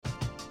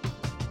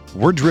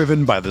We're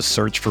driven by the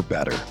search for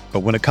better. But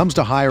when it comes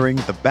to hiring,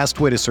 the best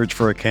way to search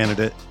for a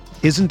candidate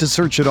isn't to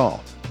search at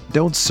all.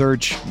 Don't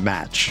search,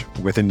 match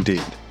with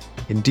Indeed.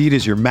 Indeed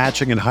is your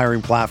matching and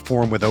hiring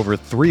platform with over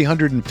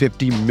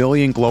 350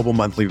 million global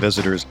monthly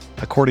visitors,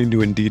 according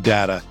to Indeed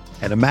data,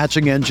 and a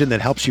matching engine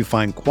that helps you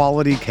find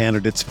quality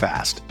candidates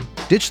fast.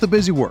 Ditch the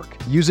busy work.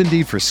 Use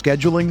Indeed for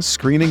scheduling,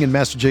 screening, and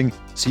messaging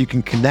so you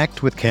can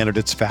connect with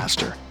candidates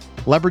faster.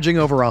 Leveraging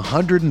over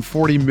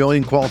 140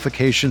 million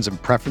qualifications and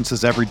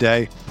preferences every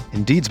day,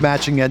 Indeed's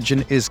matching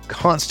engine is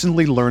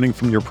constantly learning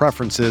from your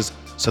preferences,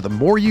 so the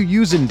more you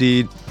use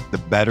Indeed, the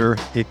better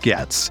it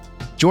gets.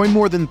 Join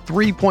more than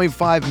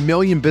 3.5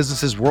 million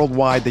businesses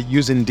worldwide that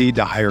use Indeed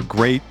to hire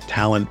great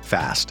talent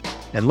fast.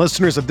 And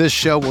listeners of this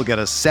show will get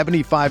a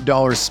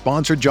 $75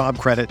 sponsored job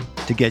credit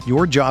to get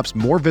your jobs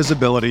more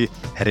visibility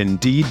at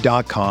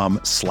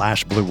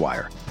Indeed.com/Blue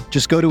Wire.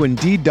 Just go to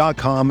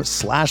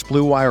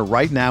Indeed.com/Blue Wire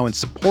right now and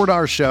support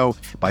our show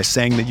by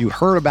saying that you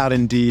heard about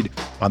Indeed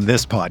on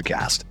this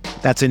podcast.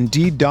 That's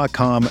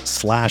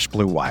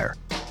Indeed.com/Blue Wire.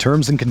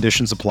 Terms and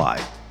conditions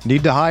apply.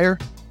 Need to hire?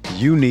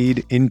 You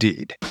need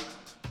Indeed.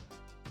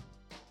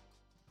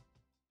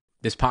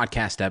 This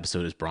podcast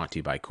episode is brought to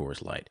you by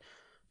Coors Light.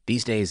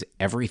 These days,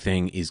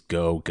 everything is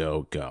go,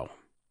 go, go.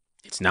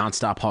 It's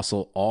nonstop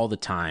hustle all the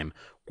time.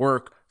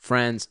 Work,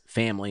 friends,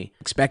 family,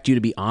 expect you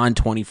to be on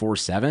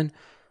 24/7.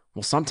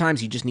 Well,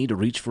 sometimes you just need to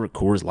reach for a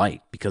Coors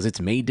Light because it's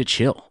made to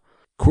chill.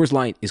 Coors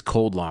Light is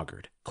cold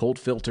lagered, cold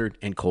filtered,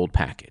 and cold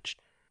packaged.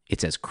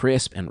 It's as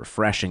crisp and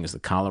refreshing as the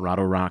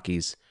Colorado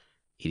Rockies.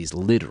 It is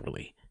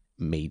literally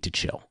made to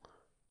chill.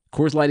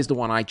 Coors Light is the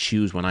one I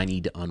choose when I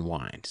need to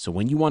unwind. So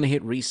when you want to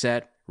hit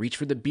reset, reach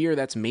for the beer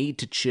that's made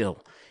to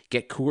chill.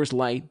 Get Coors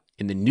Light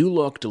in the new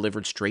look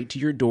delivered straight to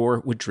your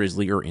door with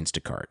Drizzly or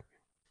Instacart.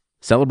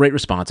 Celebrate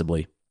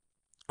responsibly.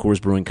 Coors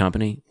Brewing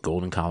Company,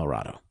 Golden,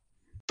 Colorado.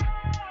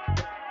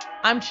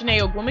 I'm Shanae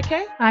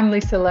Ogwumike. I'm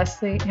Lisa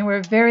Leslie, and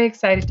we're very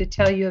excited to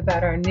tell you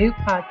about our new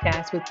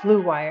podcast with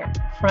Blue Wire,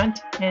 Front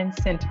and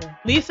Center.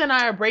 Lisa and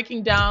I are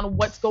breaking down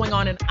what's going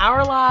on in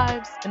our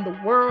lives, in the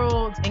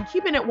world, and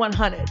keeping it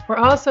 100. We're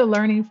also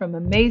learning from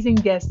amazing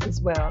guests as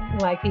well,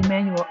 like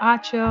Emmanuel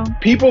Acho.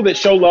 People that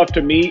show love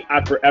to me,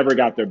 I forever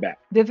got their back.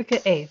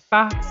 Vivica A.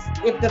 Fox.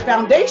 If the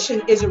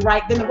foundation isn't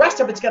right, then the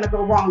rest of it's going to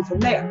go wrong from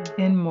there.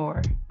 And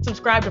more.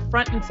 Subscribe to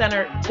Front and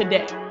Center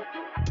today.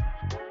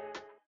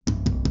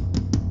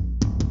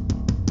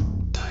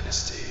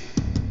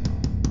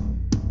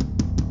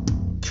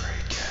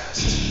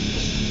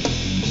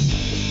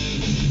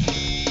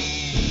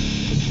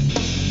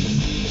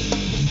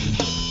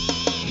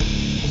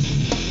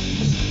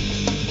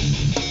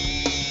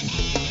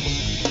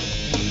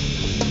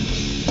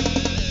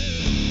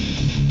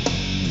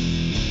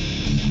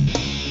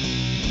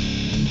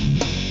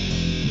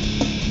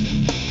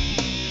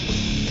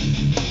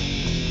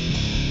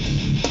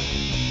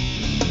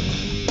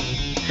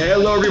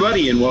 Hello,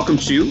 everybody, and welcome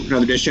to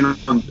another edition of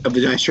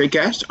the Dynasty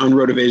Tradecast on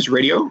RotoViz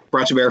Radio,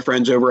 brought to you by our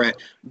friends over at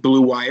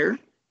Blue Wire,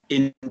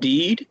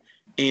 Indeed,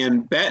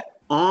 and Bet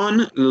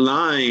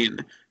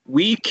Online.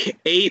 Week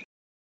 8,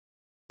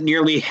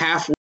 nearly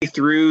halfway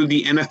through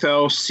the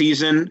NFL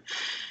season,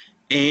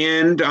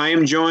 and I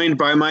am joined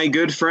by my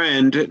good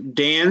friend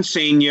Dan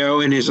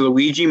Sainio and his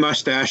Luigi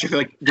mustache. I feel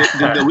like did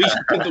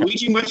the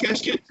Luigi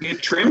mustache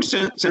get trimmed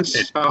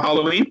since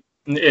Halloween?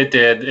 It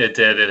did. It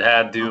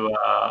had to.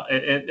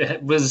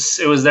 It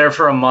was there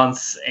for a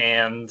month,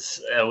 and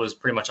it was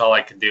pretty much all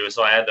I could do.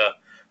 So I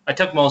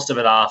took most of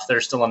it off.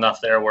 There's still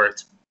enough there where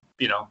it's,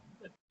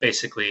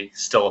 basically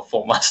still a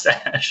full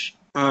mustache.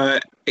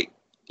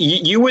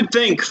 You would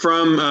think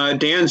from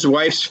Dan's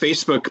wife's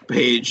Facebook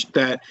page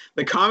that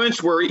the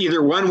comments were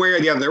either one way or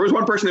the other. There was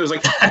one person that was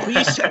like,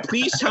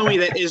 please tell me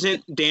that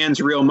isn't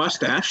Dan's real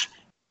mustache.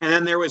 And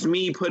then there was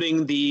me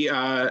putting the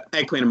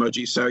eggplant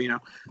emoji. So,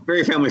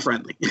 very family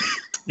friendly.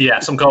 Yeah,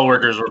 some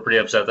coworkers were pretty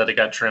upset that it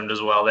got trimmed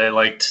as well. They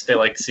liked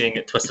seeing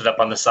it twisted up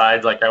on the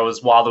sides, like I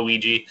was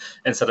Waluigi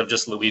instead of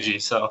just Luigi.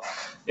 So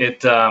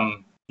it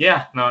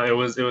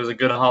was a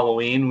good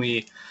Halloween.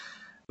 We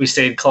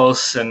stayed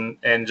close and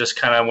just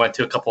kind of went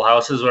to a couple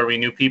houses where we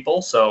knew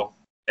people. So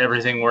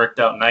everything worked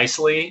out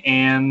nicely.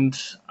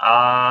 And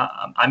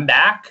I'm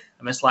back.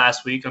 I missed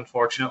last week,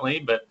 unfortunately,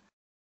 but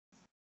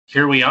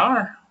here we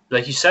are.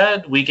 Like you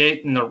said, week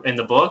 8 in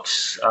the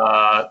books.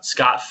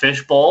 Scott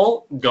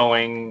Fishbowl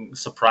going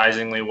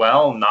surprisingly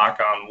well. Knock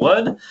on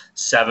wood.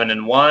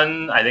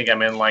 7-1. I think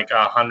I'm in like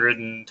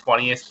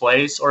 120th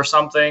place or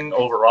something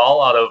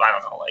overall out of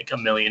like a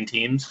million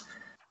teams,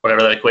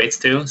 whatever that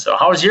equates to. So,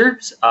 how is your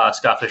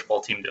Scott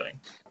Fishbowl team doing?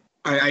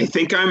 I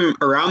think I'm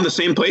around the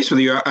same place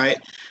with you. I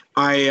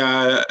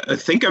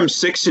think I'm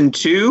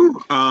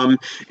 6-2.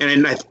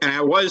 And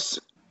I was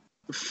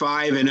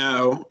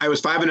 5-0. I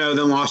was 5-0,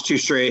 then lost 2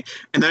 straight,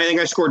 and then I think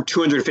I scored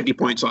 250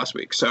 points last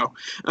week. So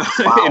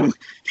wow.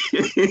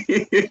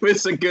 It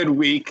was a good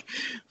week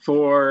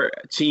for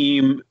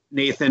Team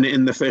Nathan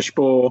in the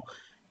Fishbowl,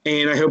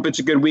 and I hope it's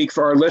a good week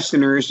for our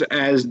listeners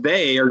as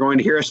they are going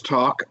to hear us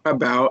talk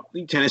about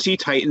the Tennessee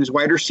Titans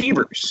wide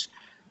receivers.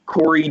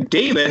 Corey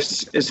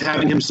Davis is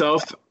having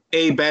himself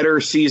a better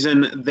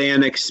season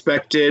than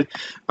expected.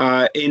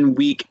 In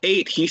week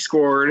 8, he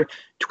scored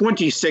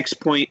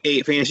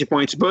 26.8 fantasy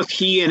points. Both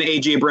he and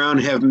A.J. Brown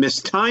have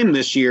missed time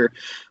this year,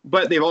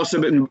 but they've also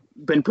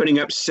been putting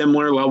up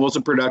similar levels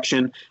of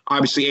production.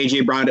 Obviously,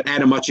 A.J. Brown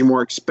at a much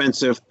more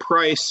expensive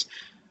price.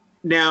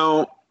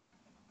 Now,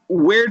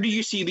 where do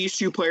you see these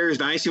two players'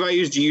 dynasty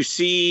values? Do you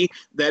see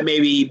that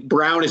maybe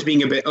Brown is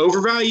being a bit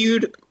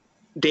overvalued,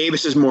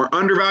 Davis is more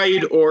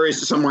undervalued, or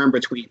is it somewhere in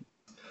between?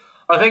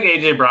 I think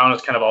A.J. Brown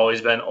has kind of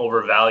always been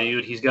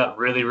overvalued. He's got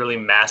really, really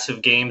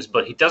massive games,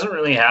 but he doesn't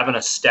really have an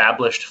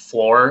established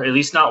floor, at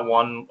least not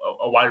one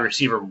a wide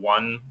receiver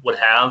one would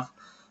have.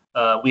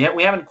 We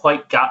haven't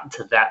quite gotten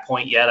to that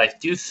point yet. I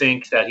do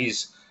think that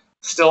he's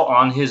still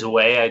on his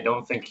way. I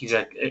don't think he's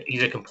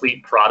a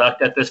complete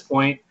product at this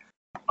point.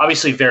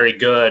 Obviously very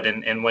good,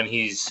 and when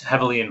he's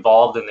heavily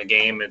involved in the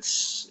game,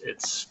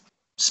 it's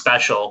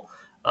special.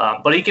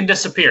 But he can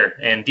disappear,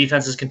 and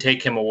defenses can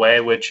take him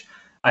away, which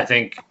I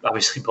think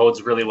obviously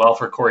bodes really well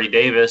for Corey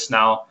Davis.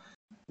 Now,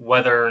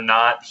 whether or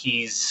not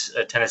he's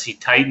a Tennessee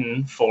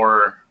Titan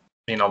for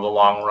the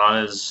long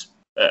run is,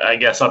 I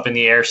guess, up in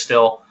the air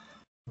still.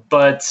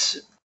 But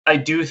I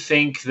do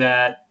think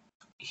that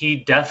he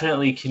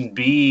definitely can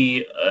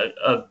be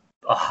a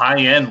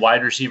high-end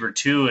wide receiver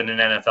 2 in an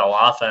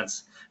NFL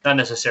offense. Not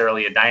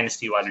necessarily a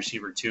dynasty wide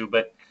receiver 2,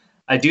 but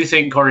I do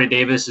think Corey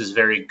Davis is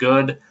very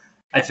good.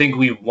 I think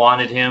we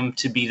wanted him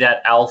to be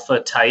that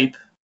alpha type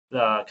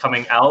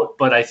coming out,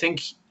 but I think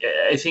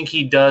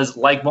he does,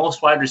 like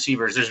most wide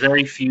receivers, there's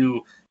very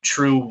few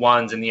true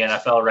ones in the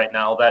NFL right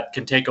now that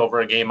can take over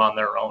a game on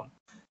their own.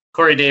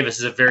 Corey Davis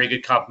is a very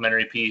good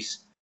complementary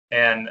piece,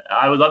 and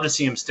I would love to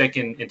see him stick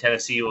in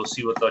Tennessee. We'll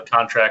see what the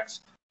contracts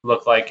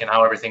look like and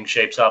how everything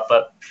shapes up,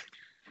 but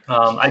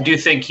I do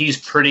think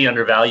he's pretty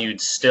undervalued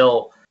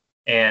still,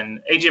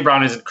 and A.J.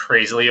 Brown isn't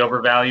crazily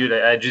overvalued.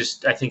 I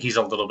think he's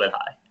a little bit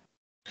high.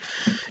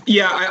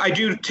 Yeah, I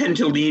do tend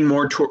to lean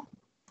more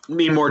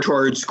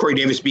towards Corey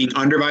Davis being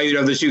undervalued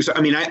of the two. So,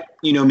 I mean, I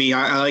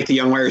like the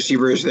young wide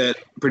receivers that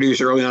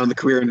produce early on in the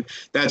career, and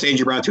that's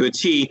A.J. Brown to a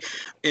T.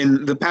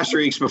 In the past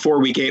 3 weeks before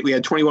week 8, we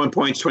had 21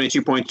 points,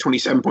 22 points,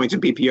 27 points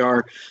in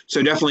PPR.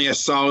 So definitely a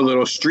solid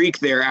little streak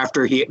there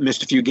after he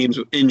missed a few games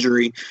with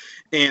injury.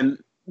 And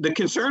the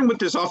concern with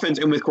this offense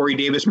and with Corey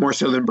Davis more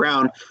so than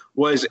Brown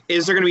was,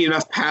 is there going to be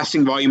enough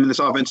passing volume in this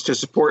offense to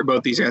support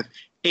both these guys?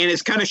 And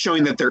it's kind of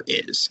showing that there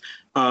is.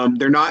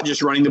 They're not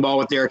just running the ball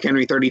with Derrick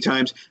Henry 30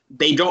 times.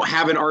 They don't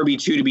have an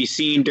RB2 to be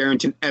seen.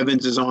 Darrington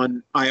Evans is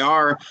on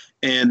IR,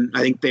 and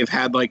I think they've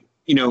had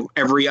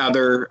every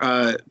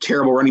other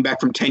terrible running back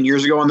from 10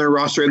 years ago on their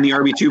roster in the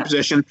RB2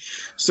 position.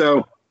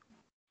 So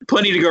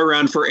plenty to go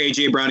around for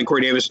A.J. Brown and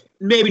Corey Davis.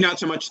 Maybe not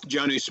so much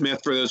Jonnu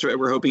Smith for those that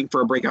were hoping for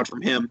a breakout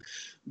from him.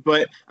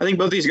 But I think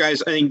both these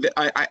guys, I think that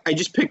I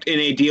just picked in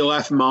a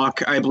DLF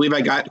mock. I believe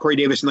I got Corey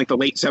Davis in the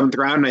late 7th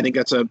round, and I think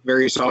that's a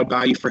very solid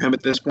value for him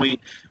at this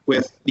point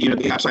with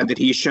the upside that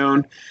he's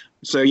shown.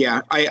 So, yeah,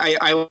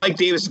 I like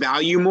Davis'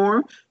 value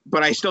more,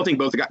 but I still think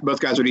both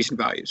guys are decent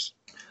values.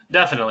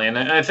 Definitely, and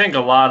I think a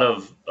lot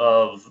of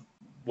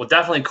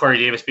definitely Corey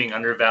Davis being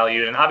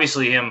undervalued, and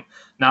obviously him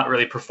not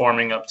really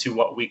performing up to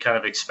what we kind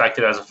of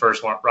expected as a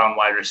first-round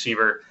wide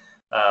receiver.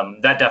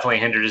 That definitely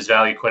hindered his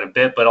value quite a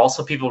bit, but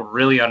also people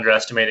really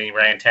underestimating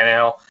Ryan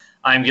Tannehill.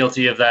 I'm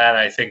guilty of that.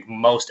 I think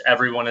most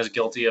everyone is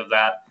guilty of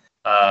that.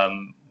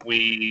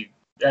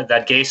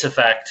 That Gase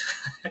effect,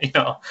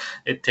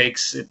 it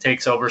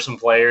takes over some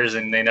players,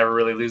 and they never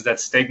really lose that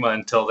stigma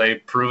until they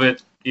prove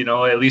it,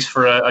 at least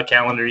for a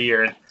calendar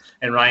year.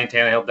 And Ryan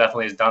Tannehill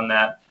definitely has done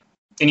that.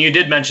 And you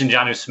did mention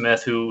Jonnu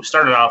Smith, who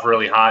started off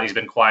really hot. He's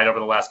been quiet over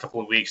the last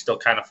couple of weeks, still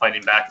kind of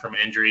fighting back from an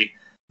injury,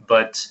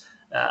 but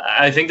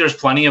I think there's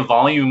plenty of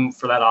volume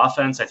for that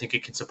offense. I think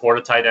it can support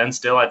a tight end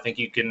still. I think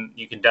you can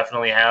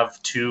definitely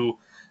have two,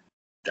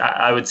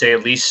 I would say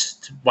at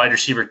least wide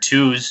receiver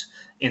 2s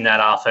in that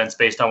offense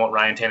based on what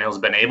Ryan Tannehill's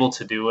been able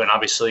to do. And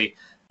obviously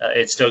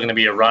it's still going to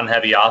be a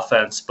run-heavy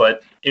offense,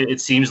 but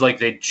it seems like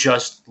they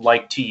just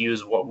like to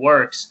use what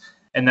works.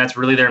 And that's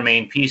really their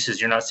main pieces.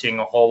 You're not seeing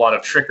a whole lot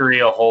of trickery,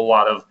 a whole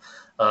lot of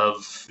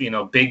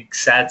big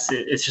sets.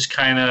 It's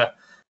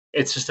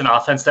just an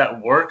offense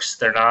that works.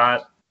 They're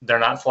not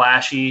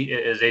flashy.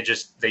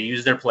 They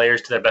use their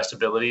players to their best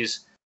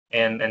abilities,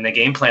 and they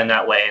game plan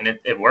that way, and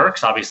it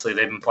works. Obviously,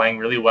 they've been playing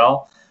really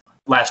well.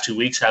 Last 2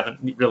 weeks haven't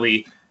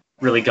really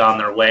gone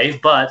their way,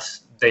 but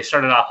they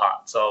started off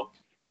hot. So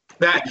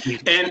that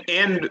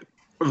and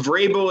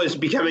Vrabel is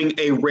becoming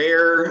a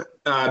rare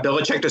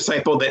Belichick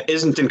disciple that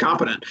isn't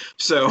incompetent.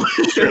 So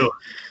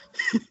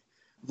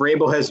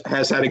Vrabel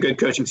has had a good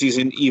coaching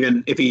season,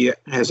 even if he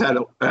has had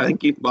I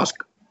think he lost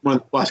one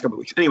of the last couple of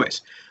weeks.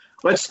 Anyways.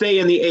 Let's stay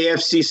in the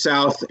AFC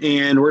South,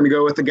 and we're going to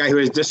go with the guy who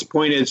has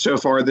disappointed so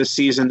far this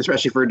season,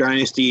 especially for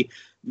dynasty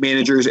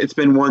managers. It's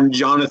been one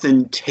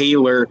Jonathan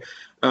Taylor.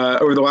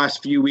 Over the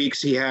last few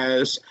weeks,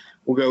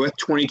 we'll go with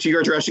 22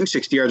 yards rushing,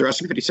 60 yards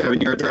rushing,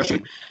 57 yards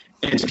rushing.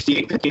 and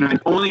 68-59.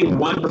 Only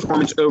one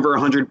performance over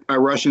 100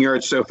 rushing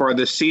yards so far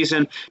this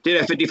season. Did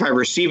have 55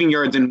 receiving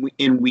yards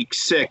in week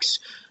 6.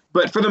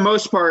 But for the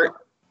most part,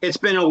 it's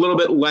been a little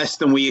bit less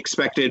than we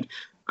expected,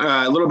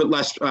 a little bit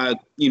less,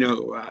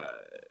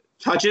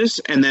 touches,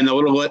 and then a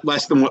little bit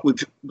less than what we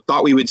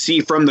thought we would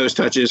see from those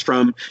touches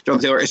from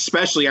Jonathan Taylor,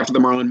 especially after the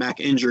Marlon Mack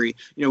injury.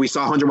 We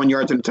saw 101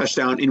 yards and a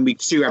touchdown in week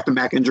 2 after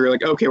Mack injury.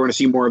 Like, okay, we're going to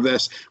see more of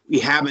this. We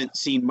haven't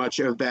seen much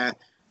of that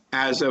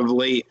as of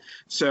late.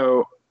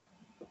 So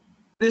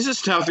this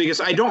is tough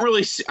because I don't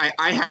really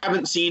I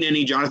haven't seen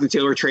any Jonathan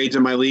Taylor trades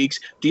in my leagues.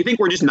 Do you think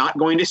we're just not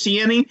going to see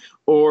any,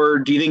 or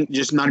do you think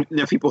just not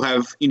enough people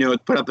have,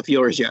 put out the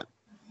feelers yet?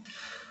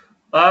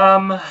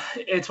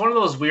 It's one of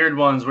those weird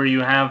ones where you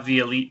have the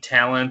elite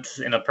talent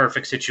in a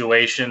perfect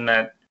situation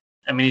that,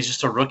 he's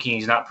just a rookie.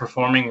 He's not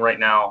performing right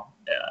now.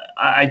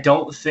 I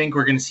don't think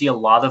we're going to see a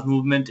lot of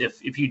movement.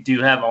 If you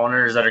do have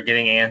owners that are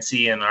getting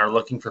antsy and are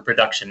looking for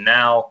production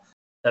now,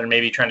 that are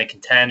maybe trying to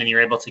contend, and you're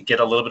able to get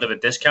a little bit of a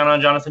discount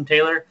on Jonathan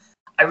Taylor,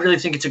 I really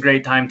think it's a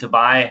great time to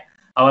buy.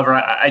 However,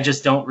 I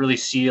just don't really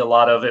see a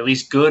lot of at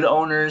least good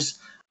owners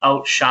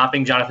out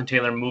shopping Jonathan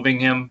Taylor, moving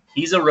him.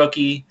 He's a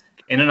rookie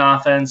in an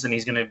offense, and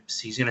he's gonna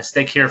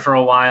stick here for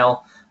a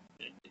while.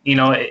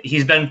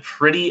 He's been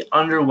pretty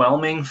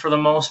underwhelming for the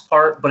most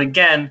part, but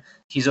again,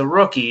 he's a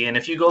rookie. And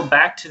if you go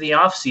back to the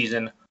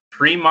offseason,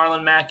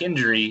 pre-Marlon Mack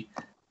injury,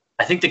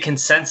 I think the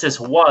consensus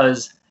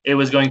was it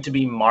was going to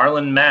be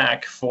Marlon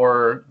Mack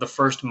for the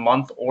first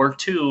month or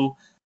two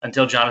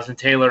until Jonathan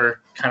Taylor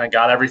kind of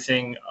got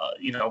everything,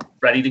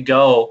 ready to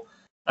go,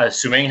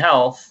 assuming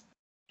health.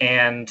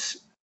 And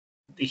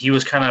he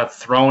was kind of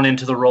thrown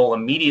into the role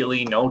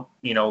immediately. No,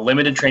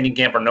 limited training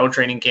camp or no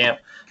training camp,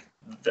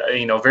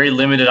 very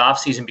limited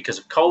offseason because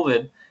of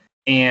COVID,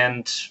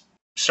 and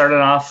started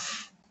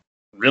off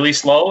really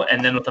slow.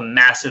 And then with a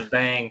massive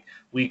bang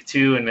week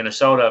 2 in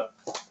Minnesota,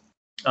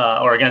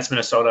 or against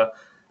Minnesota.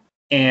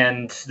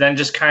 And then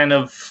just kind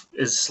of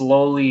is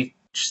slowly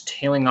just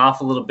tailing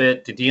off a little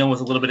bit, to dealing with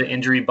a little bit of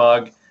injury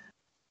bug.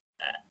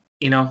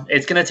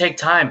 It's going to take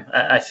time.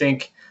 I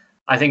think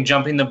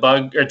jumping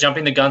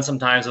the gun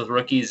sometimes with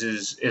rookies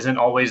isn't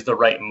always the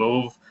right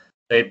move.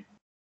 They've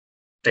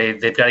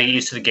got to get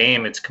used to the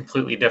game. It's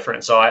completely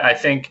different. So I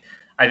think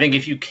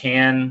if you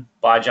can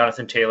buy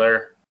Jonathan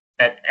Taylor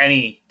at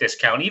any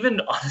discount,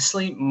 even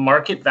honestly,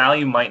 market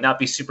value might not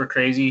be super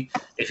crazy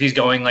if he's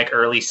going like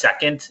early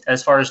second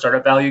as far as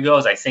startup value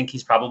goes. I think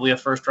he's probably a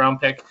first round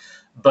pick,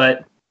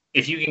 but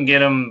if you can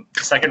get him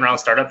second round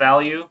startup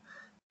value,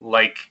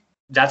 like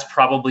that's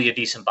probably a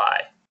decent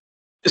buy.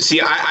 See,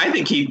 I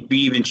think he'd be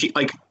even cheap.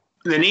 Like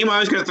the name I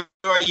was going to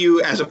throw at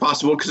you as a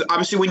possible, because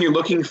obviously when you're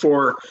looking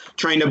for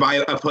trying to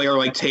buy a player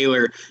like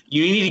Taylor,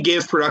 you need to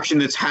give production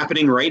that's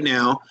happening right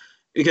now,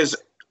 because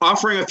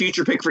offering a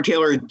future pick for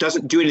Taylor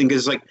doesn't do anything.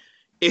 Because like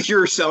if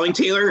you're selling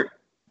Taylor,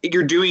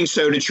 you're doing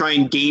so to try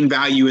and gain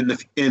value in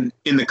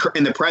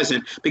the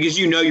present, because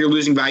you're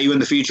losing value in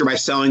the future by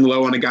selling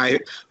low on a guy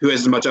who has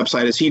as much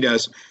upside as he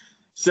does.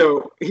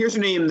 So here's a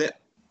name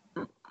that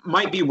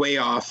might be way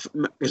off,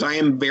 because I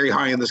am very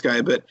high on this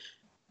guy, but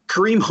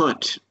Kareem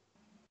Hunt.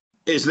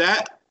 Is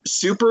that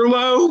super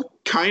low,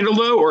 kind of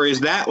low, or is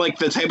that like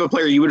the type of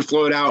player you would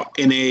float out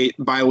in a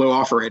buy low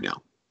offer right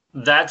now?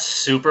 That's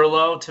super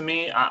low to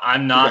me.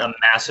 I'm not a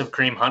massive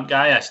Kareem Hunt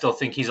guy. I still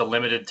think he's a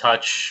limited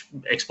touch,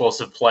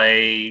 explosive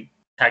play,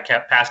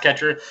 pass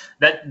catcher.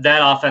 That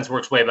offense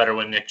works way better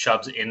when Nick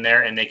Chubb's in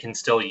there and they can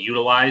still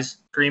utilize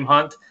Kareem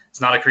Hunt. It's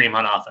not a Kareem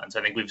Hunt offense.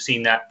 I think we've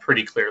seen that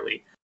pretty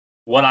clearly.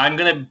 What I'm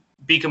going to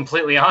be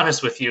completely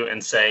honest with you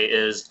and say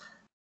is,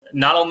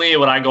 not only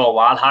would I go a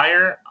lot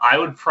higher, I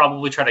would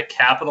probably try to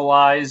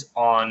capitalize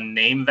on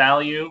name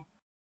value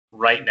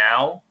right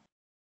now.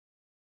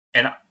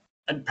 And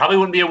it probably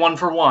wouldn't be a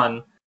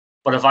 1-for-1,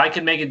 but if I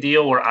could make a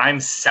deal where I'm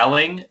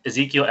selling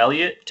Ezekiel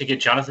Elliott to get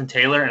Jonathan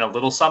Taylor and a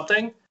little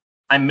something,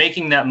 I'm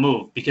making that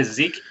move, because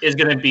Zeke is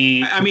going to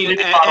be.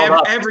 Everyone's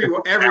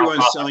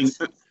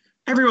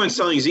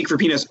selling Zeke for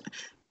peanuts.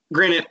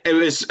 Granted, it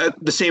was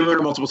the same owner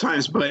multiple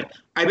times, but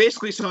I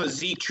basically saw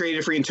Zeke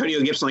traded for Antonio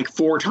Gibson like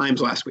 4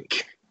 times last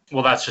week.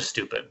 Well, that's just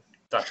stupid.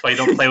 That's why you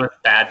don't play with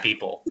bad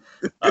people.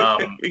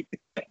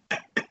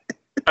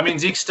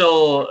 Zeke's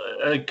still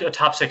a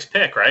top 6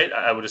 pick, right?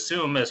 I would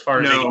assume, as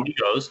far as ADP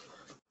goes.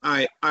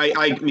 I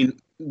mean,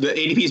 the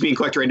ADP is being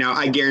collected right now.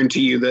 I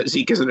guarantee you that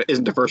Zeke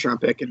isn't a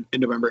first-round pick in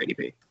November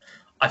ADP.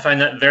 I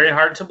find that very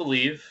hard to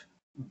believe.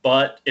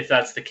 But if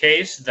that's the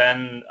case,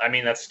 then,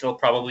 that's still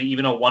probably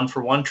even a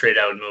 1-for-1 trade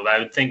I would move. I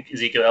would think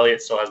Ezekiel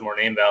Elliott still has more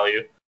name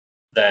value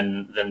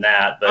than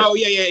that. But. Oh,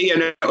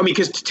 yeah. No,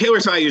 because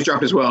Taylor's value has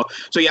dropped as well.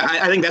 So, yeah,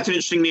 I think that's an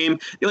interesting name.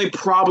 The only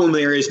problem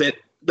there is that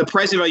the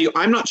present value,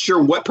 I'm not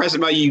sure what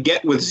present value you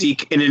get with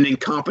Zeke in an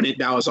incompetent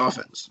Dallas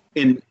offense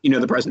in,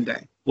 the present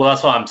day. Well,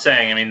 that's what I'm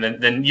saying.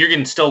 Then you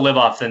can still live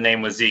off the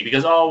name with Zeke,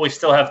 because, we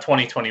still have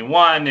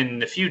 2021 in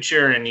the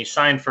future, and he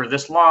signed for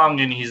this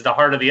long, and he's the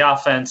heart of the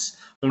offense.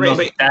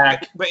 Right,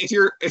 but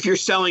if you're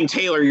selling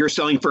Taylor, you're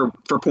selling for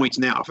points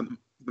now from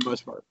for the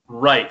most part.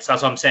 Right. So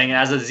that's what I'm saying.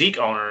 As a Zeke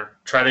owner,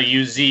 try to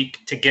use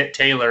Zeke to get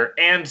Taylor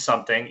and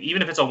something,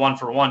 even if it's a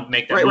 1-for-1,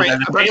 make that Right. As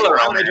a But Taylor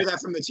why owner. would I do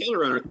that from the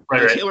Taylor owner? Right,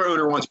 the right. Taylor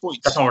owner wants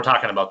points. That's what we're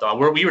talking about, though.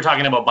 We were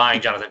talking about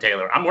buying Jonathan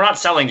Taylor. We're not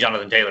selling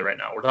Jonathan Taylor right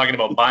now. We're talking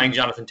about buying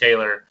Jonathan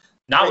Taylor,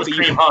 not with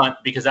Kareem Hunt,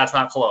 because that's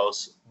not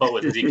close, but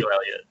with Ezekiel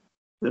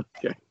Elliott.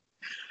 Okay.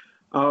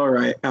 All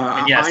right.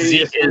 And yes,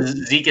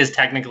 Zeke is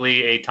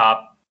technically a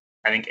top,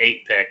 I think,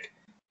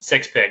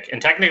 6 pick,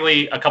 and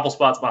technically a couple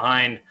spots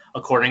behind,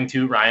 according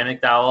to Ryan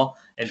McDowell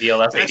and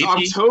DLS That's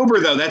ADP. October,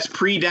 though. That's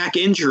pre-Dak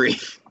injury.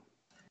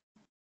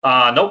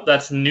 Nope,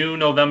 that's new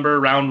November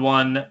round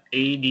 1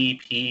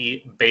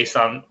 ADP based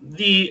on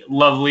the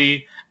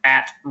lovely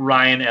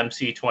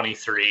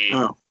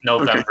 @RyanMC23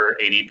 November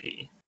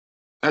ADP.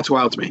 That's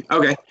wild to me.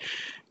 Okay.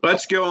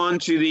 Let's go on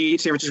to the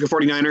San Francisco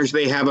 49ers.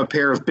 They have a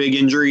pair of big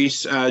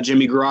injuries.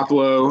 Jimmy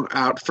Garoppolo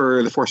out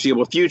for the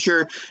foreseeable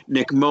future,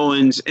 Nick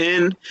Mullins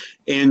in,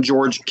 and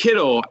George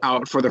Kittle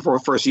out for the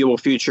foreseeable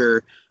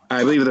future.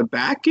 I believe with a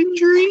back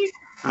injury.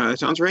 That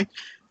sounds right.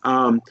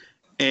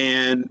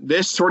 And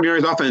this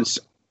 49ers offense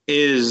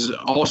is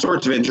all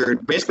sorts of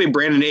injured. Basically,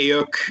 Brandon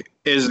Ayuk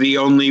is the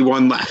only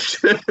one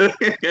left.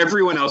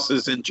 Everyone else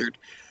is injured.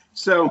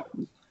 So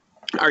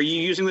are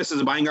you using this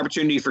as a buying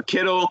opportunity for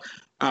Kittle?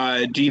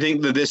 Do you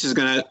think that this is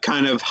going to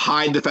kind of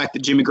hide the fact that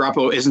Jimmy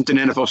Garoppolo isn't an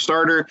NFL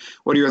starter?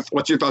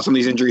 What's your thoughts on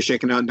these injuries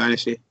shaking out in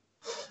Dynasty?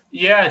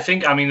 Yeah,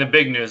 the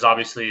big news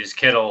obviously is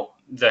Kittle,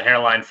 the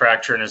hairline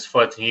fracture in his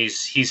foot.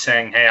 He's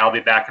saying, hey, I'll be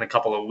back in a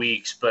couple of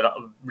weeks, but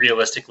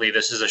realistically,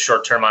 this is a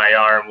short-term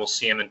IR, and we'll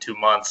see him in 2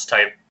 months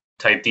type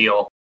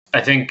deal.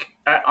 I think,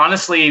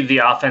 honestly, the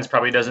offense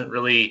probably doesn't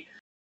really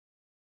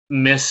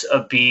miss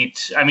a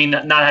beat.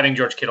 Not having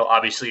George Kittle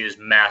obviously is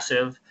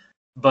massive,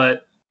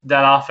 but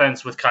that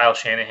offense with Kyle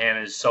Shanahan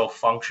is so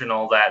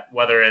functional that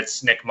whether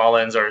it's Nick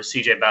Mullins or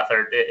CJ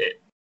Beathard,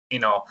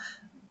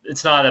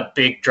 it's not a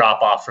big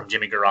drop off from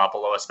Jimmy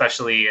Garoppolo,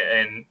 especially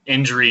an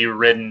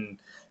injury-ridden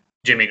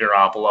Jimmy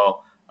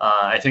Garoppolo.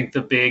 I think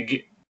the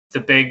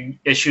big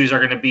issues are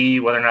going to be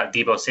whether or not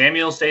Deebo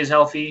Samuel stays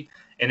healthy,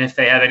 and if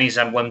they have any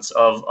semblance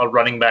of a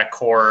running back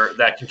core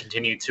that can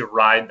continue to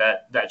ride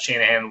that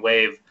Shanahan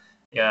wave.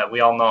 Yeah, we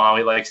all know how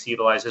he likes to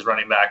utilize his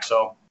running back.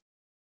 So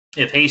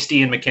if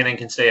Hasty and McKinnon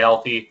can stay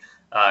healthy,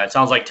 it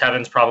sounds like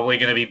Tevin's probably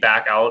going to be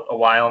back out a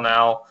while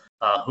now.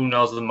 Who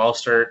knows the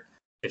Mostert?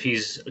 If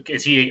is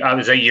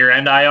that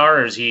year-end IR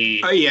or is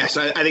he? Yes,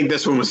 I think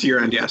this one was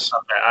year-end. Yes.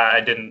 Okay,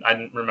 I didn't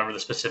remember the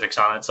specifics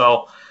on it.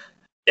 So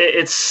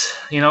it's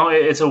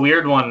a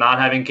weird one. Not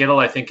having Kittle,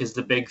 I think, is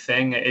the big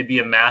thing. It'd be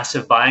a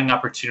massive buying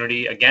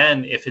opportunity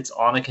again if it's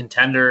on a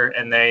contender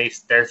and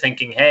they're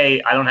thinking,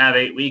 hey, I don't have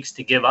 8 weeks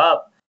to give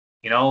up.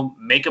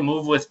 Make a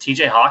move with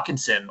TJ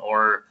Hawkinson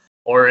or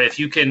if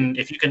you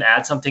can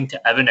add something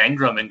to Evan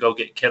Engram and go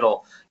get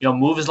Kittle.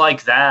 Moves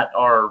like that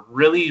are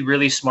really,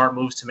 really smart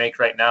moves to make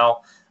right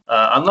now.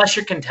 Unless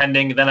you're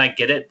contending, then I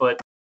get it. But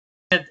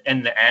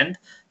in the end,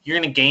 you're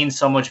going to gain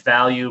so much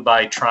value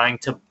by trying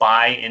to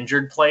buy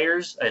injured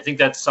players. I think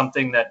that's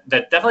something that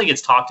definitely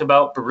gets talked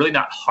about, but really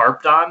not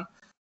harped on.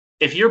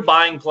 If you're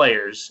buying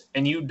players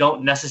and you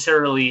don't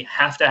necessarily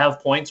have to have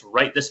points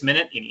right this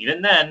minute, and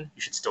even then,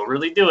 you should still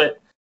really do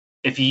it.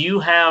 If you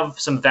have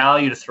some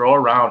value to throw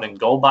around and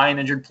go buy an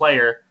injured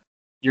player,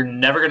 you're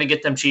never going to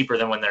get them cheaper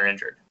than when they're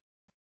injured.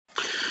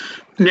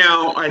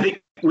 Now, I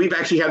think we've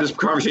actually had this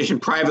conversation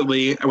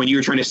privately when you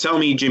were trying to sell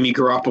me Jimmy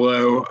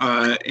Garoppolo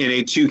in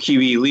a 2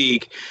 QB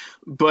league,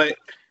 but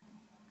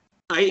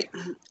I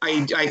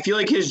feel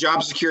like his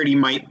job security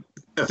might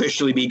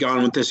officially be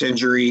gone with this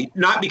injury,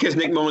 not because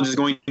Nick Mullins is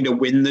going to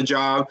win the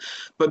job,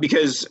 but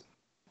because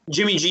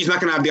Jimmy G's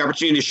not going to have the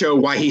opportunity to show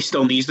why he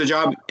still needs the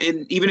job.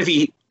 And even if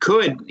he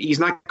could, he's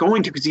not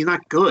going to because he's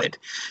not good.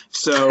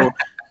 So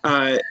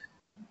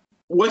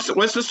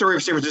what's the story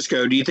of San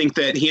Francisco? Do you think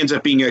that he ends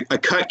up being a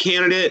cut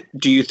candidate?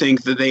 Do you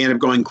think that they end up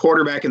going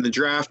quarterback in the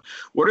draft?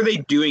 What are they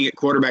doing at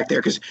quarterback there?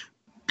 Because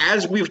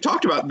as we've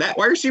talked about, that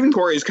wide receiving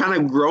core is kind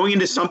of growing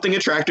into something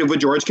attractive with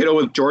George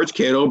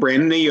Kittle,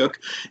 Brandon Ayuk,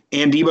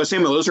 and Deebo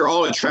Samuel. Those are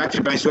all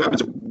attractive, nice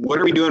weapons. What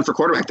are we doing for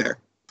quarterback there?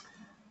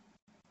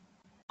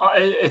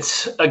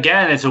 It's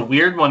a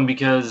weird one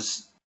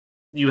because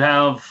you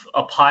have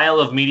a pile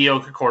of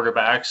mediocre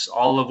quarterbacks,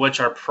 all of which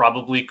are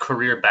probably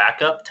career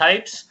backup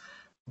types.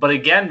 But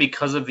again,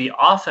 because of the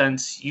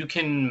offense, you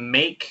can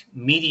make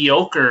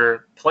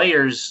mediocre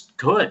players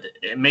good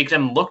and make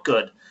them look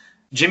good.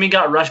 Jimmy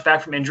got rushed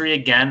back from injury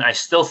again. I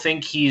still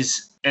think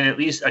he's at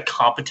least a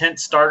competent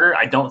starter.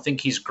 I don't think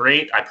he's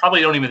great. I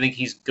probably don't even think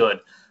he's good.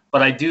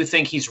 But I do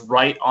think he's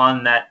right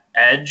on that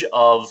edge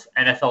of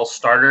NFL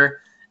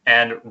starter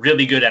and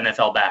really good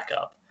NFL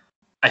backup.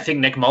 I think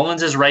Nick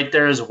Mullins is right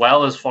there as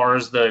well as far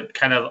as the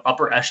kind of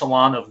upper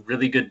echelon of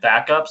really good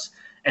backups.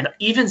 And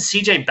even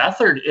CJ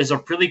Beathard is a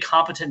really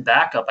competent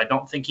backup. I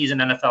don't think he's an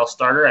NFL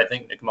starter. I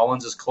think Nick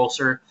Mullins is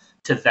closer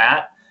to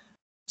that.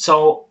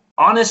 So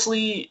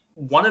honestly,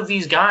 one of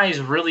these guys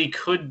really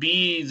could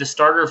be the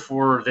starter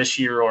for this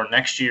year or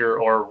next year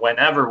or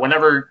whenever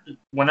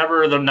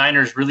the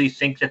Niners really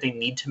think that they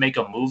need to make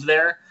a move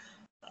there.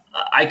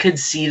 I could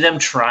see them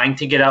trying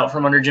to get out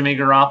from under Jimmy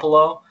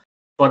Garoppolo,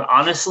 but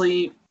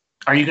honestly,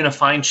 are you going to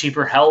find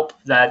cheaper help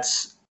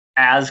that's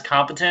as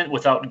competent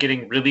without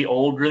getting really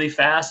old really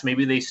fast?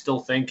 Maybe they still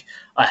think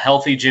a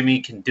healthy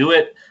Jimmy can do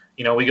it.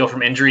 We go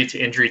from injury to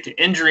injury to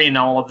injury, and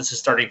all of this is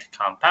starting to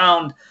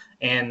compound,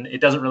 and it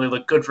doesn't really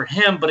look good for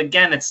him. But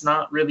again, it's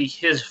not really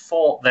his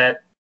fault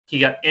that he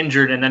got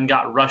injured and then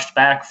got rushed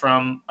back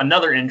from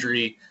another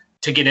injury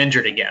to get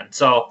injured again.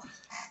 So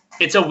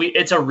it's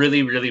a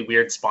really, really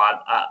weird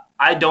spot.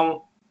 I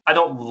don't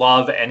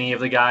love any of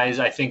the guys.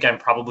 I think I'm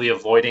probably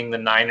avoiding the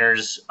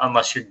Niners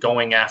unless you're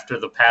going after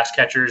the pass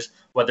catchers,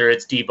 whether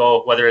it's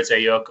Debo, whether it's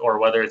Ayuk, or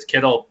whether it's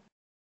Kittle.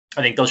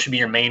 I think those should be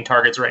your main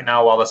targets right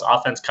now while this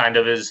offense kind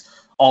of is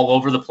all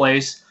over the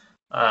place.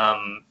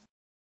 I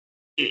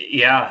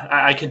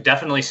could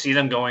definitely see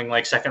them going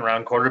like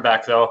second-round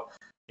quarterback, though,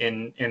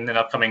 in an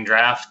upcoming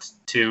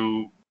draft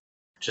to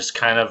just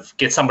kind of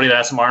get somebody that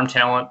has some arm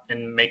talent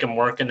and make them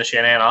work in the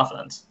Shanahan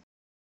offense.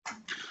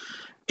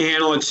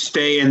 And let's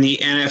stay in the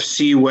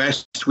NFC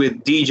West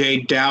with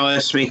DJ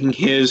Dallas making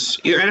his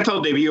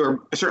NFL debut, or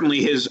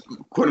certainly his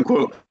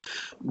quote-unquote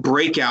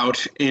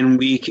breakout in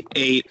Week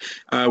 8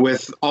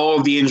 with all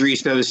of the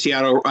injuries to the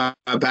Seattle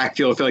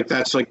backfield. I feel like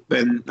that's like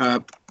been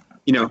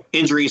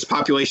injuries,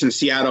 population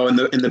Seattle in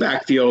the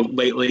backfield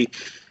lately.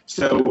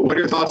 So what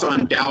are your thoughts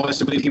on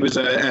Dallas? I believe he was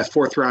a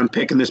fourth-round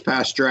pick in this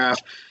past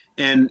draft,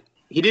 and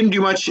he didn't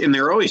do much in the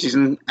early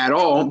season at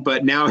all,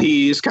 but now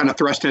he's kind of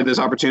thrust into this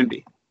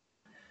opportunity.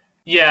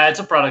 Yeah, it's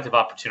a product of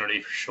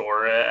opportunity for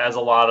sure, as a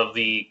lot of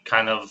the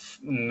kind of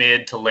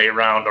mid to late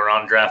round or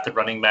undrafted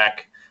running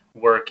back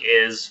work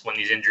is when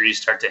these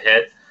injuries start to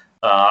hit.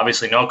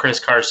 Obviously, no Chris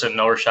Carson,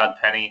 no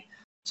Rashad Penny.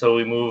 So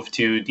we move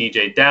to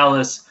DJ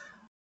Dallas.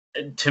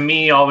 To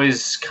me,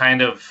 always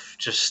kind of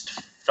just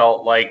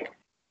felt like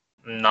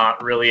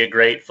not really a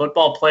great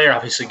football player.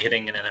 Obviously,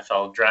 getting an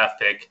NFL draft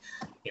pick,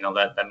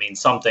 that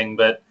means something.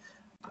 But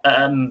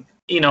I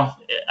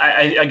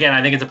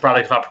think it's a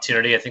product of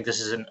opportunity. I think this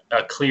is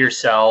a clear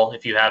sell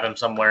if you have him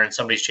somewhere and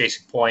somebody's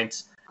chasing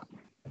points.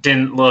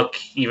 Didn't look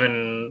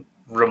even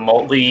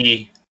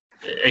remotely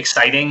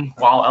exciting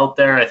while out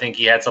there. I think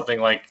he had something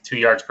like 2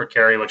 yards per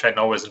carry, which I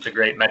know isn't a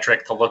great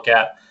metric to look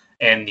at,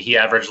 and he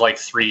averaged like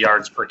 3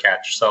 yards per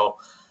catch. So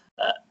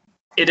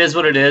it is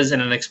what it is in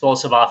an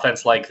explosive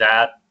offense like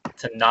that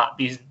to not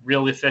be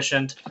real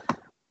efficient,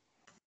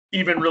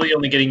 even really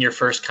only getting your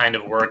first kind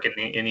of work in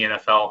the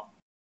NFL.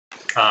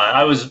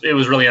 It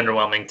was really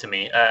underwhelming to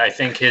me. I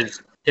think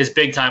his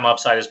big time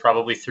upside is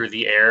probably through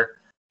the air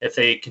if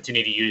they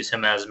continue to use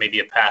him as maybe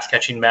a pass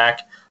catching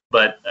back.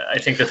 But I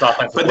think this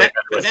offense. But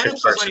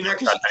that's funny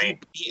because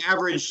he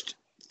averaged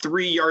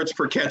 3 yards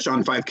per catch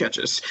on 5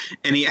 catches,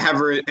 and he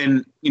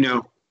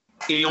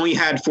only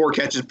had 4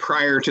 catches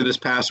prior to this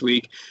past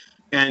week.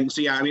 And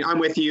so I'm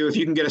with you. If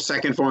you can get a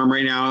second for him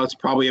right now, it's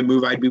probably a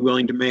move I'd be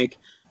willing to make,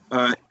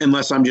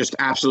 unless I'm just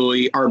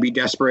absolutely RB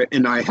desperate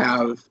and I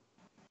have.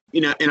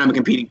 And I'm a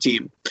competing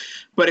team.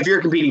 But if you're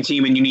a competing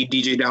team and you need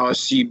DJ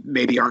Dallas, you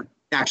maybe aren't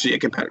actually a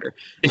competitor.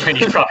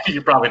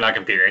 You're probably not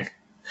competing.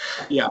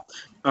 Yeah.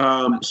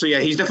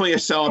 He's definitely a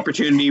sell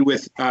opportunity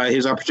with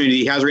his opportunity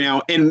he has right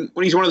now. And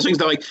when he's one of those things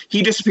that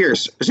he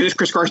disappears. As soon as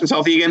Chris Carson's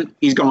healthy again,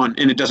 he's gone,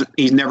 and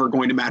he's never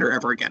going to matter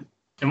ever again.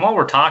 And while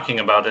we're talking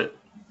about it,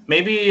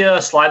 maybe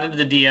slide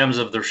into the DMs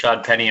of the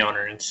Rashad Penny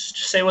owner and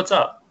just say what's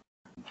up.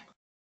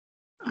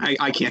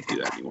 I can't do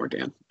that anymore,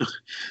 Dan.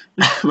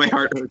 My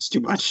heart hurts too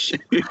much.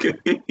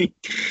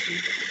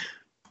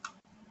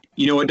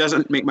 What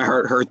doesn't make my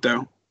heart hurt,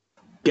 though?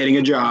 Getting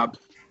a job.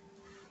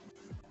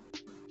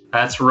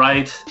 That's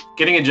right.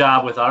 Getting a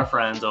job with our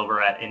friends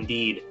over at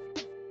Indeed.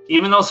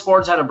 Even though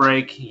sports had a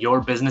break, your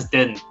business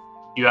didn't.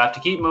 You have to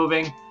keep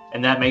moving,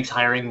 and that makes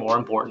hiring more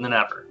important than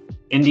ever.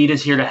 Indeed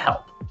is here to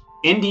help.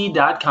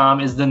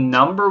 Indeed.com is the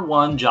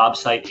 #1 job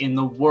site in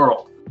the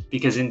world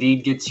because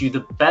Indeed gets you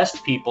the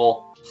best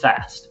people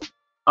fast.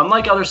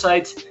 Unlike other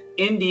sites,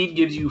 Indeed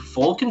gives you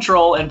full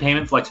control and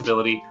payment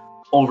flexibility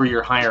over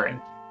your hiring.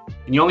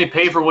 And you only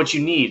pay for what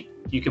you need.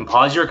 You can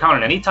pause your account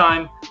at any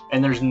time,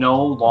 and there's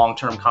no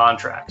long-term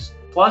contracts.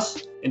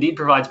 Plus, Indeed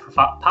provides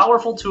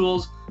powerful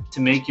tools to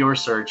make your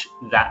search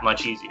that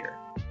much easier.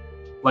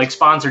 Like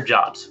sponsored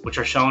jobs, which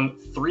are shown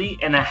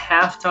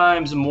 3.5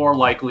 times more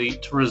likely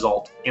to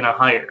result in a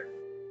hire.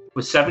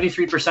 With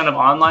 73% of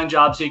online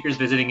job seekers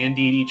visiting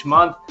Indeed each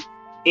month,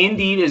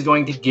 Indeed is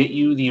going to get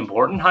you the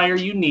important hire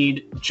you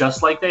need,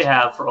 just like they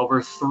have for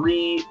over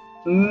 3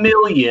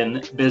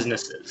 million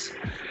businesses.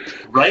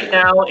 Right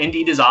now,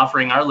 Indeed is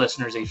offering our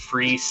listeners a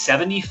free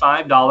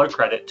 $75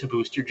 credit to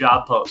boost your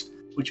job post,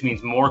 which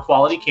means more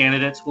quality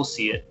candidates will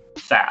see it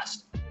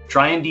fast.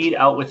 Try Indeed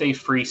out with a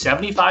free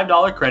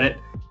 $75 credit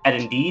at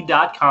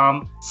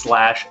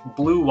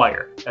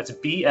Indeed.com/BlueWire. That's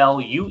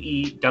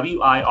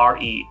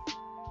BLUEWIRE.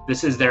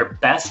 This is their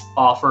best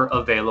offer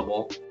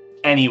available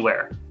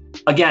anywhere.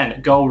 Again,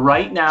 go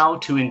right now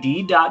to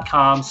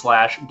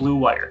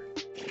Indeed.com/BlueWire.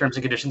 Terms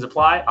and conditions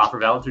apply. Offer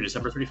valid through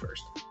December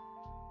 31st.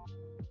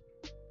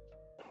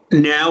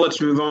 Now let's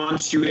move on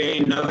to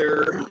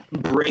another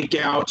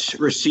breakout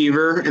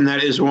receiver, and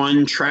that is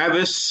one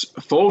Travis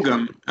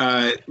Fulgham.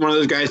 One of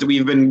those guys that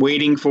we've been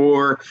waiting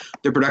for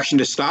the production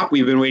to stop.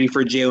 We've been waiting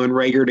for Jalen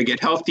Reagor to get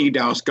healthy,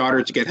 Dallas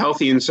Goedert to get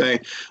healthy, and say,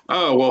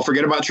 oh, well,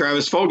 forget about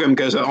Travis Fulgham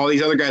because all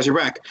these other guys are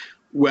back.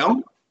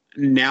 Well,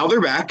 now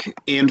they're back,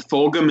 and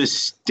Fulgham is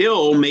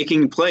still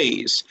making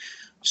plays.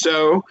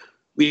 So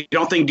we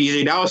don't think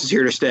DJ Dallas is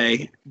here to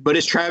stay, but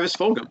it's Travis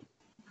Fulgham.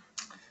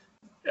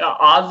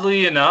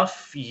 Oddly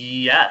enough,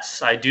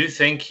 yes. I do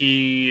think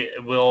he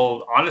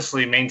will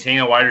honestly maintain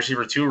a wide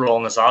receiver 2 role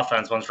in this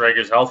offense once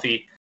Reagor's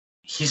healthy.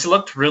 He's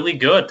looked really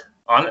good.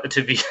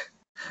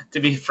 To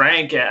be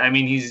frank, I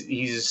mean,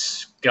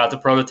 he's got the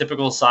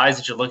prototypical size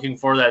that you're looking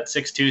for, that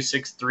 6'2",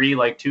 6'3",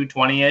 like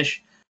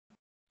 220-ish.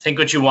 Think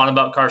what you want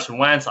about Carson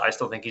Wentz. I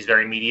still think he's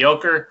very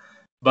mediocre,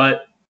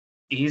 but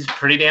he's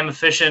pretty damn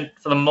efficient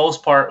for the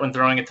most part when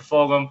throwing it to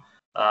Fulgham.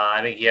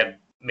 I think he had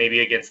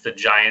maybe against the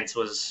Giants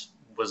was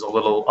a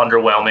little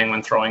underwhelming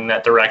when throwing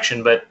that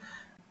direction, but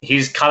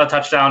he's caught a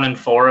touchdown in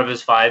 4 of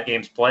his 5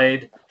 games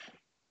played.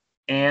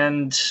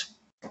 And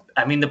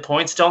I mean, the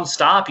points don't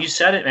stop. You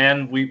said it,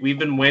 man. We've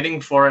been waiting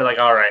for it. Like,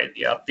 all right,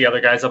 yep, the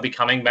other guys will be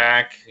coming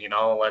back. You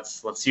know,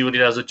 let's see what he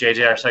does with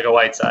JJ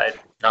Arcega-Whiteside.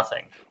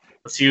 Nothing.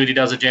 Let's see what he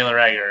does with Jalen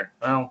Reagor.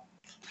 Well,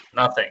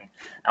 nothing.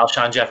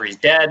 Alshon Jeffrey's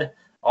dead.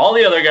 All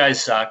the other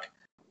guys suck.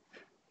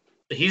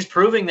 He's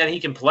proving that he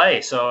can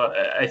play. So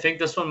I think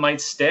this one might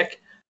stick.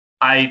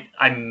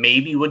 I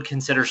maybe would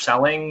consider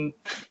selling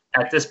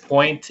at this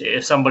point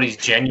if somebody's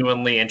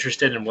genuinely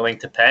interested and willing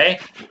to pay.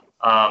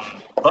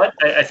 But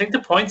I think the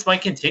points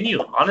might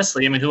continue,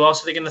 honestly. I mean, who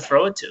else are they going to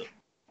throw it to?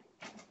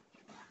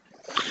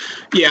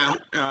 Yeah,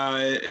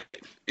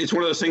 it's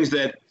one of those things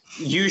that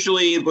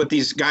usually with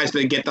these guys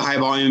that get the high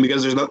volume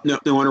because there's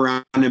no one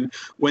around him,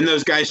 when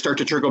those guys start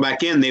to trickle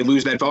back in, they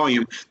lose that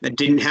volume. That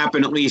didn't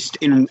happen at least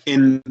in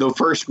the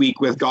first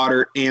week with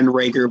Goddard and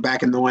Reagor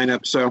back in the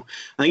lineup. So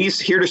I think he's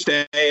here to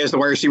stay as the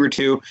wide receiver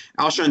 2.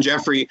 Alshon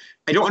Jeffrey,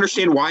 I don't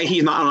understand why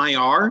he's not on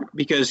IR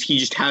because he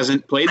just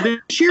hasn't played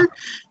this year.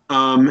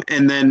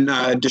 And then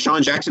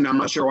Deshaun Jackson, I'm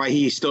not sure why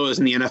he still is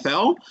in the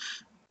NFL.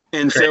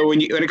 And so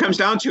when it comes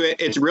down to it,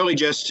 it's really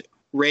just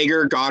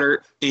Reagor,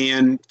 Goddard,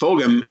 and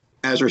Fulgham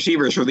as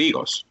receivers for the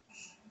Eagles.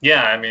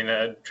 Yeah, I mean,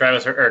 Zach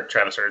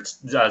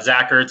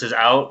Ertz is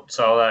out,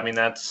 so I mean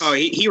that's. Oh,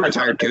 he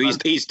retired too.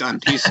 He's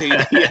done.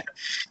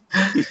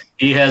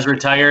 He has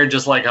retired,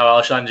 just like how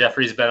Alshon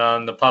Jeffrey's been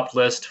on the PUP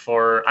list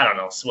for, I don't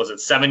know, was it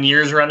 7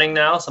 years running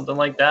now, something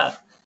like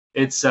that.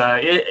 It's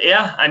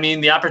yeah. I mean,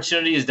 the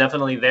opportunity is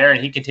definitely there,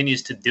 and he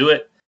continues to do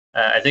it.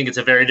 I think it's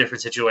a very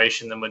different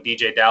situation than with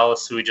DJ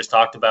Dallas, who we just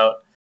talked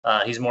about.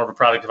 He's more of a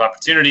product of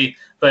opportunity,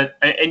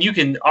 and you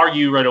can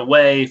argue right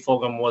away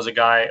Fulgham was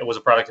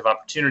a product of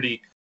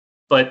opportunity,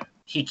 but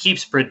he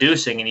keeps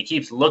producing and he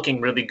keeps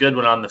looking really good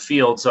when on the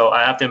field. So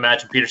I have to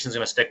imagine Peterson's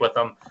going to stick with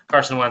him.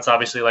 Carson Wentz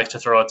obviously likes to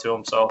throw it to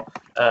him, so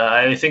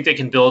I think they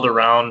can build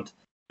around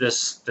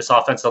this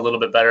offense a little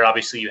bit better.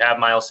 Obviously, you have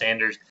Miles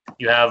Sanders,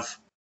 you have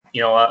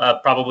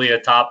probably a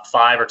top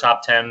 5 or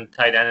top 10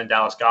 tight end in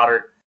Dallas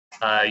Goedert.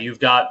 You've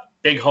got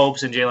big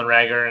hopes in Jalen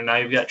Reagor, and now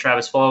you've got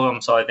Travis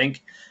Fulgham. So I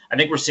think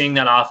we're seeing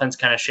that offense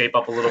kind of shape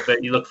up a little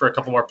bit. You look for a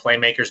couple more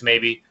playmakers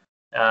maybe,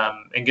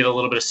 and get a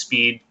little bit of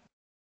speed.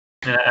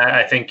 And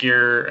I think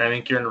you're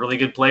in a really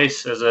good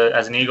place as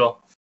an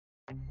Eagle.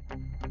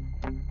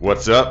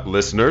 What's up,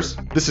 listeners?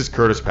 This is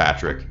Curtis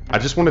Patrick. I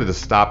just wanted to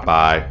stop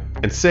by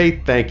and say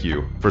thank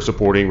you for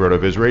supporting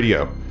RotoViz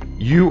Radio.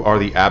 You are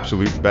the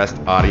absolute best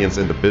audience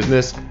in the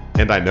business,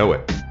 and I know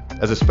it.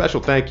 As a special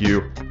thank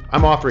you,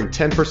 I'm offering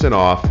 10%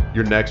 off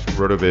your next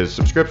RotoViz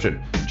subscription.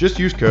 Just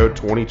use code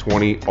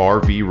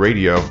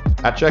 2020RVRadio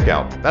at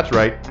checkout. That's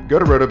right. Go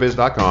to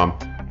rotoviz.com,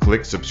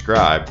 click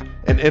subscribe,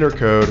 and enter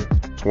code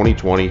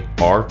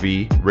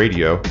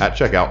 2020RVRadio at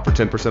checkout for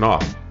 10%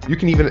 off. You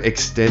can even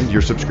extend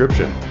your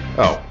subscription.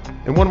 Oh,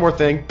 and one more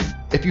thing.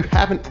 If you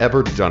haven't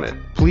ever done it,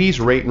 please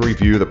rate and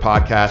review the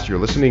podcast you're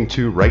listening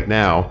to right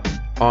now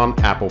on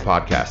Apple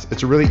Podcasts.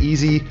 It's really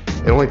easy.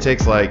 It only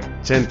takes like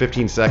 10,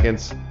 15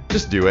 seconds.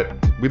 Just do it.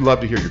 We'd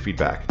love to hear your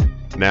feedback.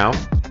 Now,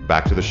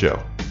 back to the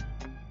show.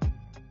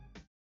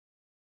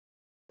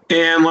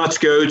 And let's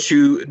go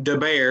to the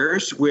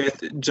Bears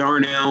with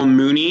Darnell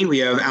Mooney. We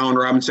have Allen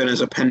Robinson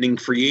as a pending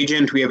free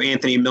agent. We have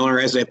Anthony Miller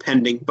as a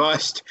pending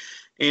bust.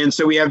 And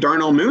so we have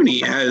Darnell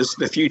Mooney as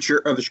the future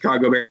of the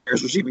Chicago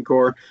Bears receiving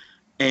corps.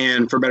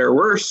 And for better or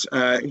worse,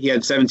 he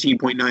had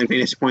 17.9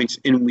 fantasy points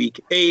in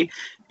week 8.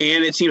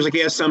 And it seems like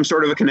he has some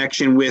sort of a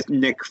connection with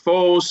Nick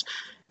Foles.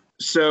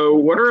 So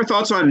what are our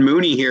thoughts on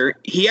Mooney here?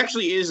 He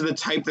actually is the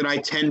type that I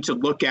tend to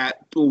look at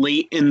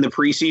late in the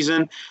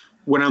preseason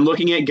when I'm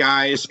looking at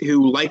guys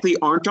who likely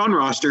aren't on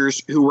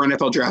rosters who were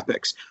NFL draft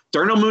picks.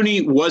 Darnell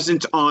Mooney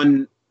wasn't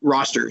on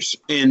rosters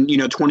in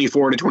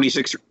 24 to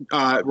 26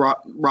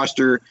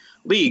 roster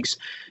leagues.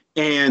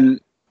 And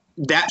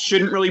that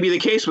shouldn't really be the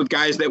case with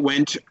guys that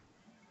went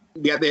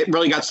they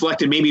really got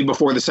selected maybe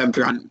before the 7th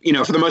round. You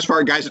know, for the most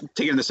part, guys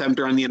taken in the 7th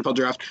round in the NFL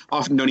draft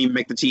often don't even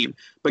make the team.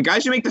 But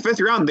guys who make the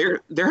 5th round,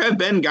 there have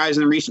been guys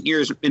in recent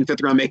years in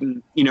 5th round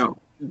making, you know,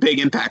 big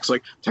impacts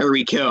like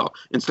Tyreek Hill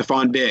and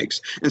Stephon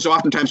Diggs. And so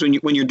oftentimes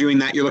when you're doing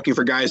that, you're looking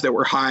for guys that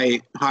were high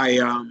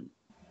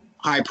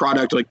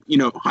product, like, you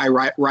know, high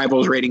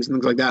rivals ratings and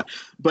things like that.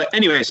 But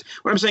anyways,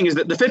 what I'm saying is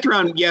that the 5th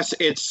round, yes,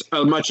 it's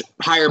a much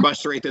higher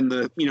bust rate than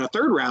the, you know,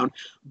 3rd round,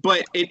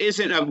 but it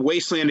isn't a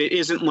wasteland. It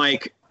isn't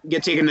like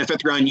get taken in the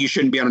 5th round, you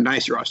shouldn't be on a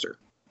dynasty roster.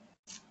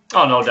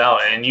 Oh, no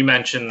doubt. And you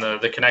mentioned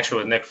the connection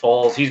with Nick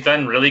Foles. He's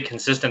been really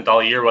consistent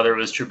all year, whether it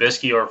was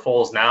Trubisky or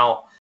Foles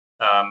now.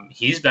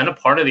 He's been a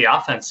part of the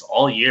offense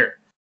all year.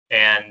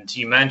 And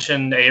you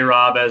mentioned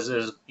A-Rob as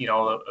you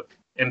know, an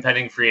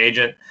impending free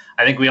agent.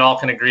 I think we all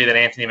can agree that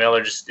Anthony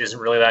Miller just isn't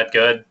really that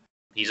good.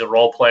 He's a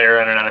role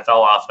player in an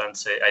NFL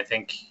offense. I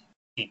think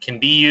he can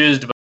be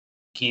used, but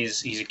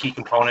he's a key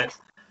component.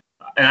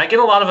 And I get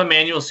a lot of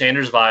Emmanuel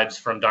Sanders vibes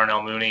from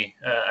Darnell Mooney.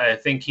 I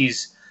think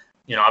he's,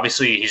 you know,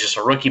 obviously he's just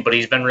a rookie, but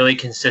he's been really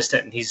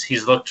consistent, and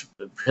he's looked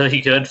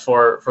really good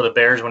for the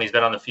Bears when he's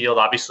been on the field.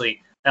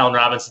 Obviously, Allen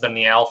Robinson's been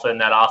the alpha in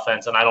that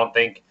offense, and I don't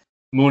think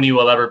Mooney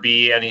will ever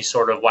be any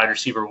sort of wide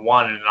receiver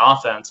one in an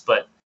offense.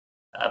 But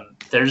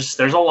there's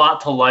a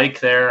lot to like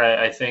there.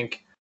 I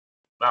think,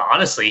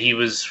 honestly, he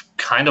was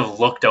kind of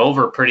looked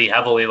over pretty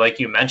heavily, like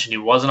you mentioned. He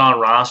wasn't on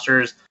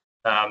rosters,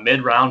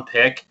 mid-round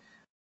pick.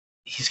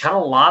 He's got a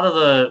lot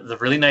of the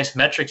really nice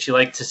metrics you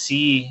like to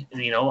see,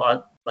 you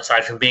know,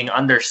 aside from being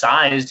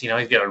undersized. You know,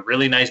 he's got a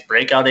really nice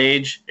breakout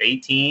age,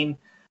 18,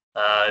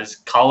 his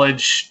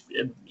college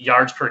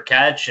yards per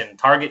catch and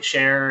target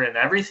share and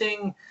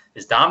everything,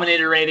 his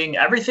dominator rating,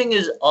 everything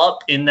is up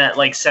in that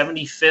like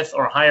 75th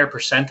or higher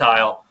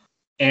percentile.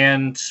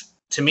 And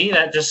to me,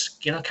 that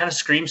just, you know, kind of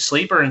screams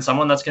sleeper and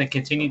someone that's going to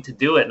continue to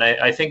do it. And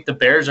I think the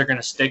Bears are going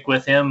to stick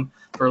with him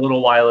for a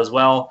little while as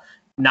well.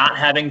 Not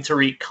having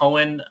Tariq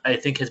Cohen, I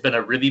think, has been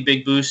a really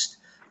big boost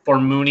for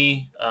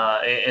Mooney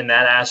in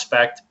that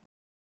aspect.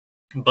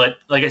 But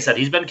like I said,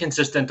 he's been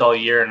consistent all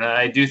year, and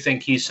I do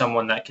think he's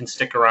someone that can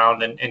stick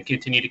around and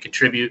continue to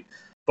contribute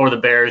for the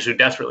Bears, who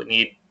desperately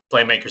need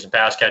playmakers and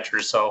pass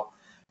catchers. So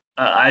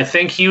I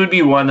think he would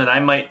be one that I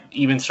might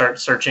even start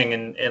searching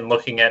and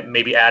looking at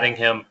maybe adding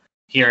him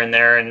here and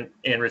there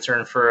in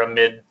return for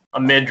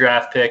a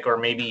mid-draft pick, or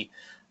maybe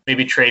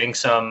trading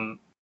some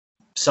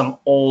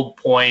old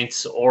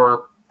points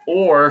or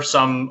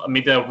some,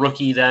 maybe a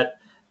rookie that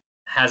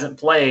hasn't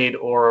played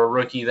or a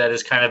rookie that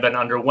has kind of been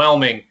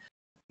underwhelming,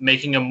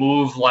 making a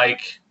move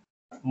like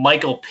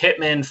Michael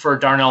Pittman for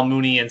Darnell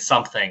Mooney and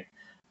something.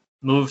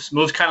 Moves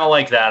kind of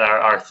like that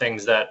are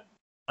things that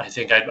I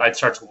think I'd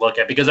start to look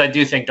at, because I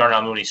do think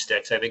Darnell Mooney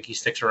sticks. I think he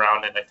sticks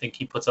around, and I think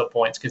he puts up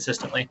points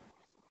consistently.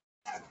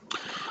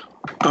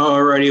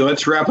 Alrighty,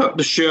 let's wrap up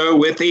the show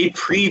with a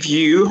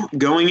preview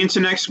going into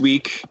next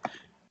week.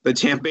 The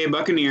Tampa Bay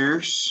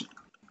Buccaneers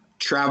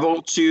they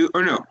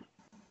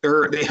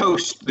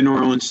host the New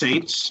Orleans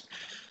Saints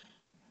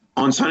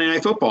on Sunday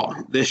Night Football.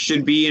 This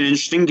should be an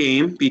interesting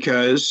game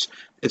because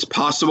it's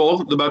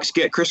possible the Bucs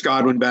get Chris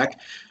Godwin back,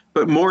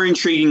 but more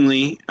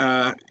intriguingly,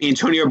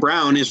 Antonio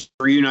Brown is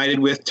reunited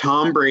with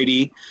Tom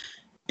Brady,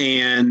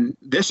 and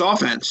this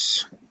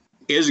offense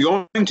is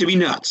going to be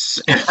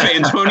nuts. If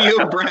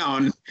Antonio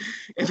Brown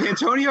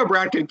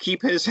can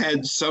keep his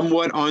head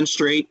somewhat on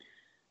straight,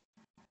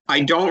 I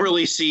don't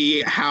really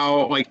see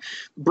how, like,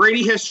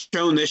 Brady has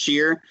shown this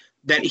year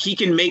that he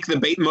can make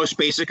the most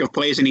basic of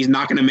plays, and he's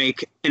not going to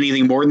make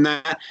anything more than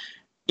that.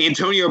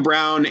 Antonio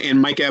Brown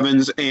and Mike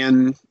Evans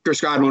and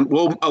Chris Godwin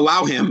will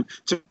allow him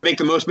to make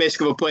the most basic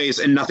of plays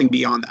and nothing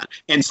beyond that,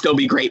 and still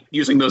be great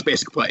using those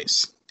basic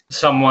plays.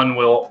 Someone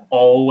will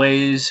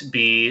always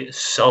be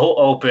so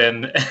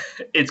open.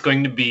 It's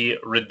going to be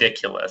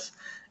ridiculous.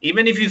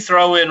 Even if you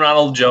throw in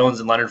Ronald Jones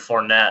and Leonard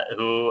Fournette,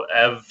 who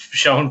have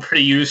shown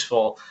pretty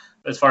useful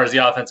as far as the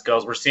offense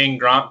goes. We're seeing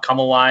Gronk come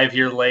alive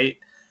here late.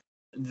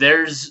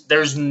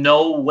 There's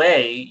no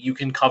way you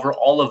can cover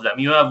all of them.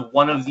 You have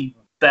one of the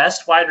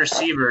best wide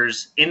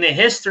receivers in the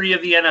history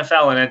of the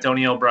NFL in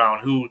Antonio Brown,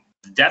 who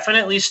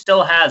definitely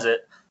still has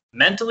it.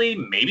 Mentally,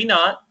 maybe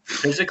not.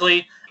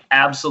 Physically,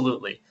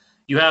 absolutely.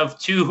 You have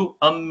two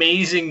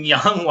amazing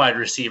young wide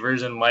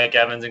receivers in Mike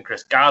Evans and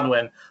Chris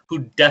Godwin, who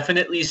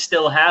definitely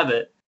still have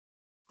it.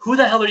 Who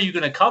the hell are you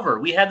going to cover?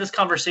 We had this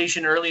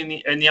conversation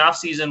early in the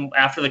offseason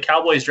after the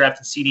Cowboys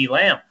drafted CeeDee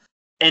Lamb,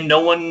 and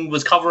no one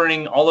was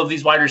covering all of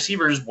these wide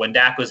receivers when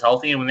Dak was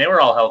healthy and when they were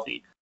all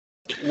healthy.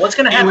 What's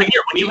going to happen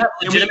here?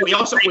 We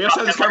also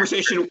had this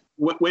conversation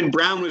when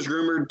Brown was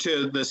rumored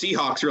to the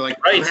Seahawks. We're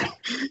like, right.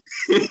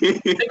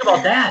 Think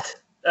about that.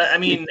 I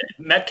mean,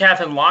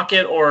 Metcalf and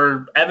Lockett,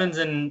 or Evans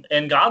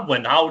and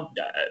Godwin.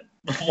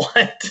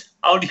 What?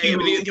 How do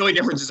you? The only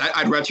difference is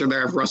I'd rather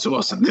there have Russell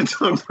Wilson than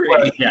Tom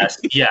Brady. Well,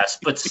 yes,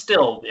 but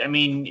still, I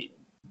mean,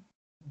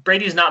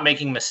 Brady's not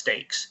making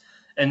mistakes,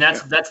 and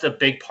that's the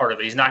big part of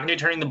it. He's not going to be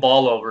turning the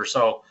ball over.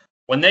 So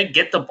when they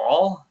get the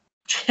ball,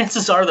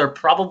 chances are they're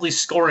probably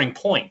scoring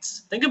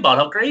points. Think about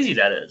how crazy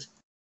that is.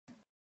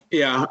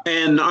 Yeah,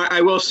 and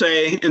I will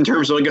say, in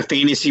terms of like a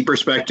fantasy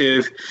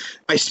perspective,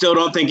 I still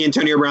don't think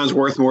Antonio Brown's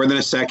worth more than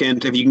a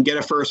second. If you can get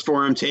a first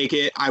for him, take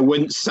it. I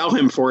wouldn't sell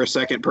him for a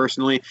second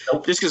personally,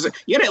 just because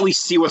you got to at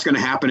least see what's going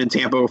to happen in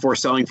Tampa before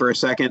selling for a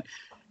second.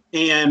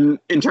 And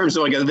in terms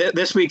of like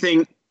this week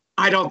thing,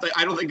 I don't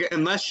think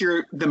unless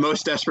you're the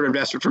most desperate of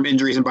desperate from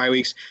injuries and bye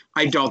weeks,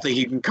 I don't think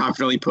you can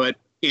confidently put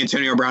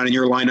Antonio Brown in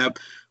your lineup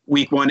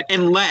week 1,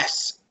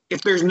 unless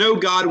if there's no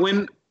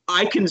Godwin,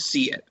 I can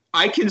see it.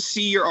 I can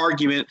see your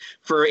argument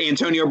for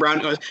Antonio Brown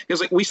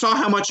because like we saw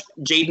how much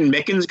Jaden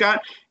Mickens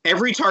got.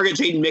 Every target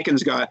Jaden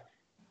Mickens got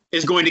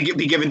is going to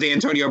be given to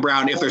Antonio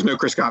Brown if there's no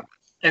Chris Godwin.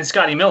 And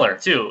Scotty Miller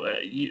too.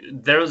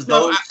 There's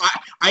those. No,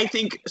 I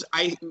think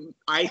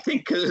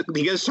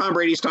because Tom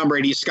Brady's Tom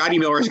Brady, Scotty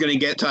Miller is going to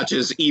get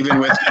touches even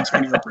with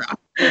Antonio Brown.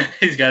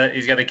 He's got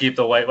to keep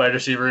the wide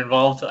receiver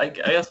involved. I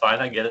guess fine.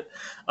 I get it.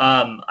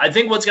 I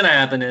think what's going to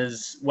happen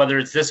is whether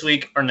it's this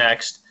week or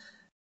next,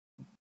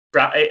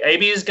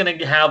 AB is going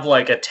to have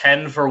like a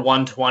 10 for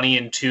 120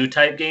 and 2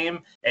 type game,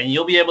 and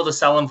you'll be able to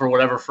sell him for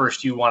whatever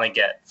first you want to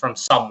get from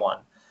someone.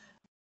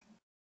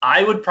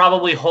 I would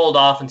probably hold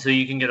off until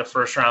you can get a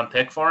first-round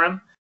pick for him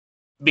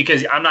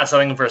because I'm not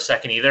selling him for a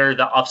second either.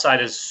 The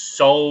upside is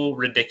so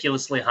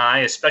ridiculously high,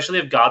 especially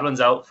if Godwin's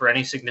out for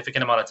any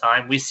significant amount of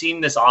time. We've seen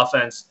this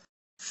offense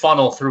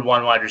funnel through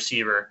one wide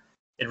receiver.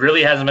 It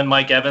really hasn't been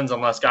Mike Evans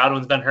unless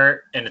Godwin's been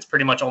hurt, and it's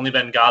pretty much only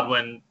been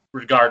Godwin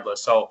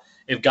regardless. So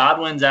if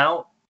Godwin's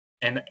out,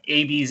 and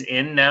AB's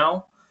in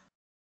now,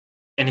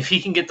 and if he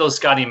can get those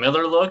Scotty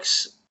Miller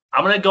looks,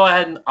 I'm going to go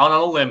ahead and on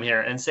a limb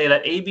here and say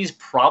that AB's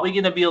probably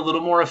going to be a little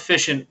more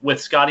efficient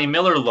with Scotty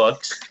Miller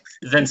looks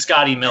than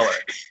Scotty Miller,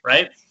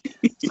 right?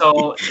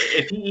 So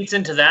if he eats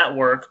into that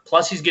work,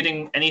 plus he's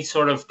getting any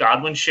sort of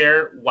Godwin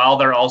share while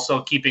they're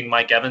also keeping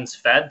Mike Evans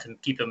fed to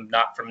keep him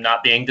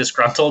not being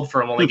disgruntled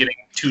from only getting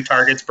 2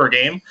 targets per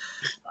game,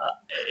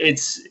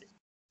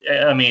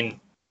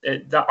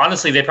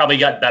 honestly, they probably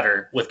got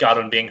better with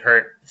Godwin being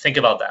hurt. Think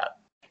about that.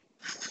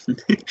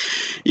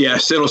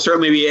 Yes, it'll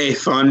certainly be a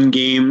fun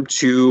game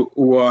to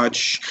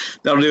watch.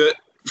 That'll do it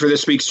for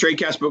this week's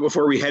Straightcast. But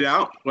before we head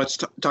out, let's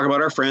talk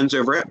about our friends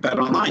over at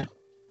BetOnline.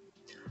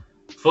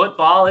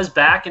 Football is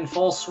back in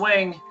full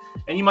swing,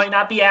 and you might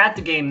not be at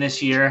the game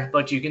this year,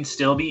 but you can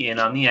still be in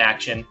on the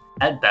action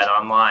at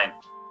BetOnline.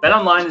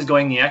 BetOnline is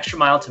going the extra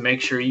mile to make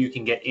sure you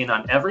can get in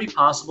on every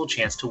possible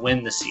chance to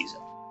win this season.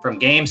 From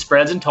game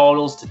spreads and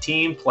totals to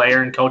team,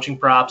 player, and coaching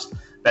props,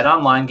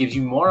 BetOnline gives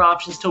you more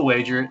options to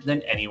wager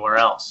than anywhere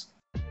else.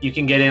 You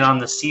can get in on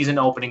the season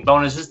opening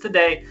bonuses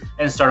today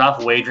and start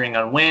off wagering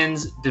on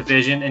wins,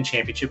 division, and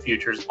championship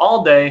futures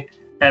all day,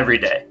 every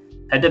day.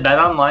 Head to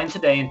BetOnline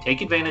today and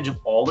take advantage of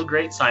all the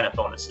great sign-up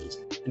bonuses.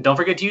 And don't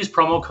forget to use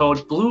promo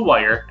code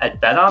BLUEWIRE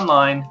at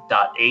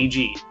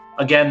betonline.ag.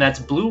 Again, that's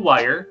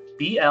BLUEWIRE,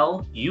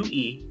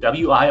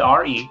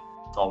 BLUEWIRE.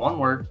 It's all one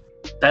word.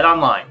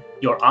 BetOnline,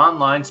 your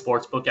online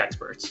sportsbook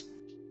experts.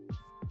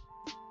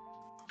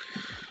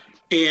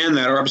 And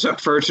that wraps up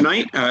for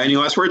tonight. Any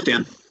last words,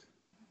 Dan?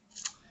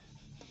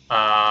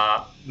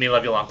 Me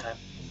love you a long time.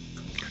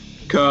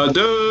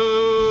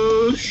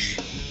 Kadosh.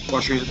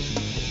 Wash your hands.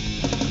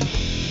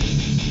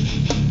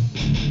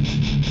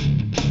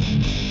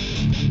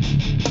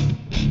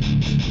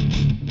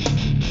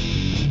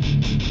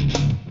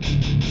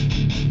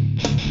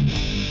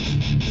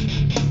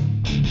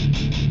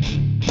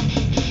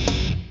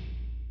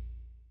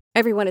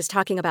 Everyone is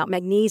talking about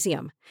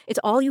magnesium. It's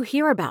all you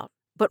hear about.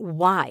 But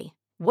why?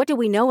 What do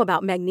we know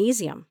about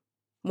magnesium?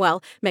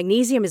 Well,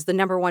 magnesium is the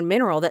 #1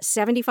 mineral that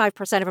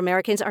 75% of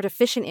Americans are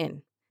deficient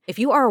in. If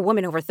you are a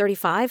woman over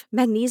 35,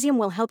 magnesium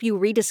will help you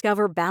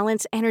rediscover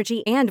balance,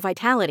 energy, and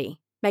vitality.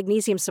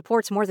 Magnesium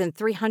supports more than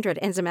 300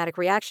 enzymatic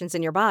reactions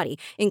in your body,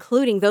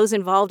 including those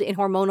involved in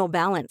hormonal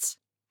balance.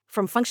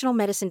 From functional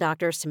medicine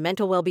doctors to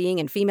mental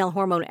well-being and female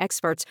hormone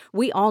experts,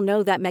 we all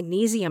know that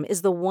magnesium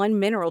is the one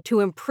mineral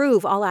to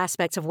improve all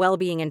aspects of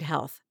well-being and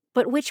health.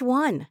 But which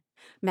one?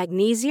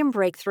 Magnesium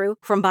Breakthrough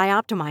from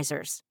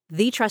Bioptimizers,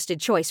 the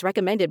trusted choice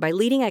recommended by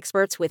leading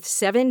experts with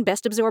 7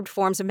 best-absorbed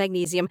forms of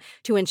magnesium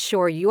to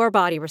ensure your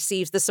body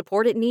receives the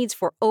support it needs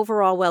for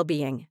overall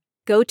well-being.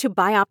 Go to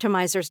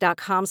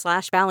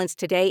bioptimizers.com/balance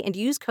today and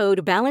use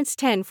code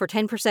BALANCE10 for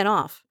 10%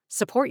 off.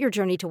 Support your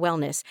journey to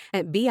wellness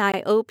at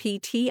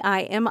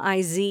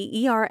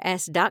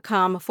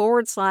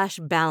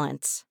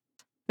bioptimizers.com/balance.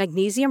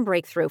 Magnesium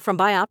Breakthrough from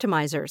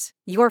Bioptimizers,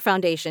 your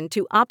foundation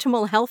to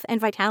optimal health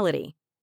and vitality.